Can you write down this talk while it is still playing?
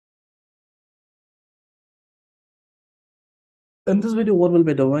In this video, what we'll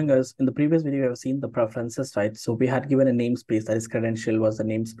be doing is, in the previous video, we have seen the preferences, right? So we had given a namespace, that is credential was the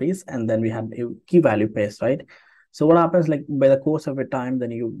namespace, and then we had a key value pairs, right? So what happens, like by the course of a time, then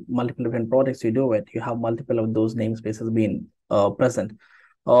you multiple different projects you do it, you have multiple of those namespaces being present.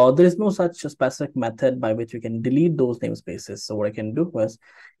 There is no such specific method by which you can delete those namespaces. So what I can do is,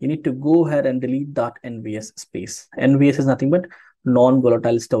 you need to go ahead and delete that NVS space. NVS is nothing but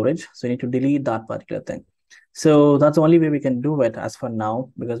non-volatile storage. So you need to delete that particular thing. So that's the only way we can do it as for now,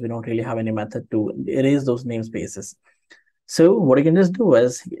 because we don't really have any method to erase those namespaces. So what you can just do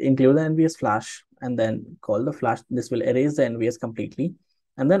is include the NVS flash and then call the flash. This will erase the NVS completely.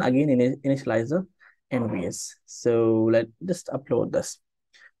 And then again, initialize the NVS. So let's just upload this.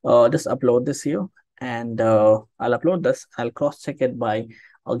 Just upload this here, and I'll upload this. I'll cross check it by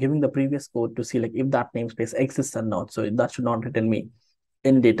giving the previous code to see like if that namespace exists or not. So that should not return me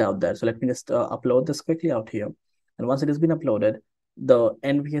any data out there. So let me just upload this quickly out here. And once it has been uploaded, the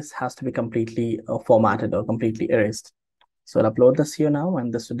NVS has to be completely formatted or completely erased. So I'll upload this here now,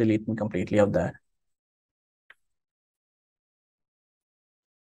 and this will delete me completely out there.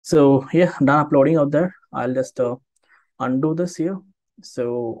 So yeah, done uploading out there. I'll just undo this here.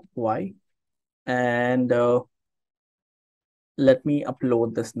 So Y, and let me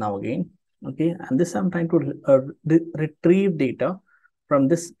upload this now again. Okay, and this I'm trying to retrieve data from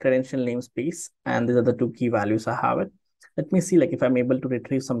this credential namespace, and these are the two key values I have it. Let me see like if I'm able to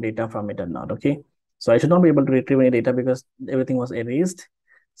retrieve some data from it or not. Okay, so I should not be able to retrieve any data because everything was erased.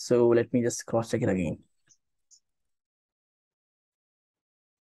 So let me just cross check it again.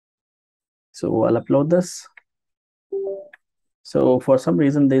 So I'll upload this. So for some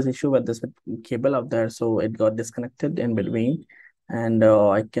reason, there's issue with this cable up there, so it got disconnected in between, and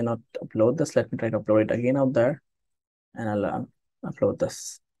I cannot upload this. Let me try to upload it again out there, and I'll upload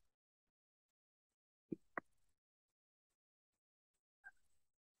this.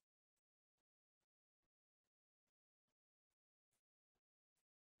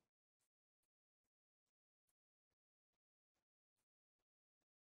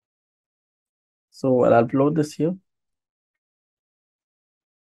 So I'll upload this here.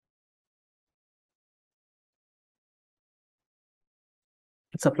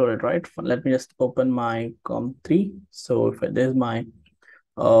 It's uploaded, right? Let me just open my COM3. So if there's my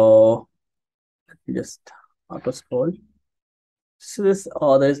let me just auto scroll. So this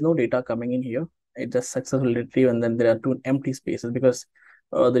there is no data coming in here. It just successfully retrieved, and then there are two empty spaces because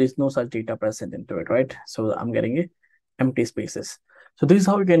there is no such data present into it, right? So I'm getting a empty spaces. So this is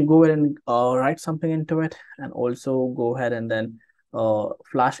how you can go ahead and write something into it, and also go ahead and then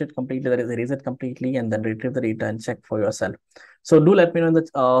flash it completely, that is erase it completely, and then retrieve the data and check for yourself. So do let me know in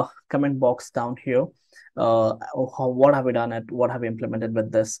the comment box down here. What have you done at what have you implemented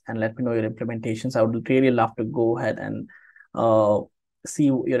with this, and let me know your implementations. I would really love to go ahead and see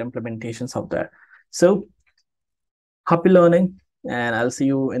your implementations out there. So happy learning, and I'll see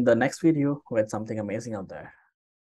you in the next video with something amazing out there.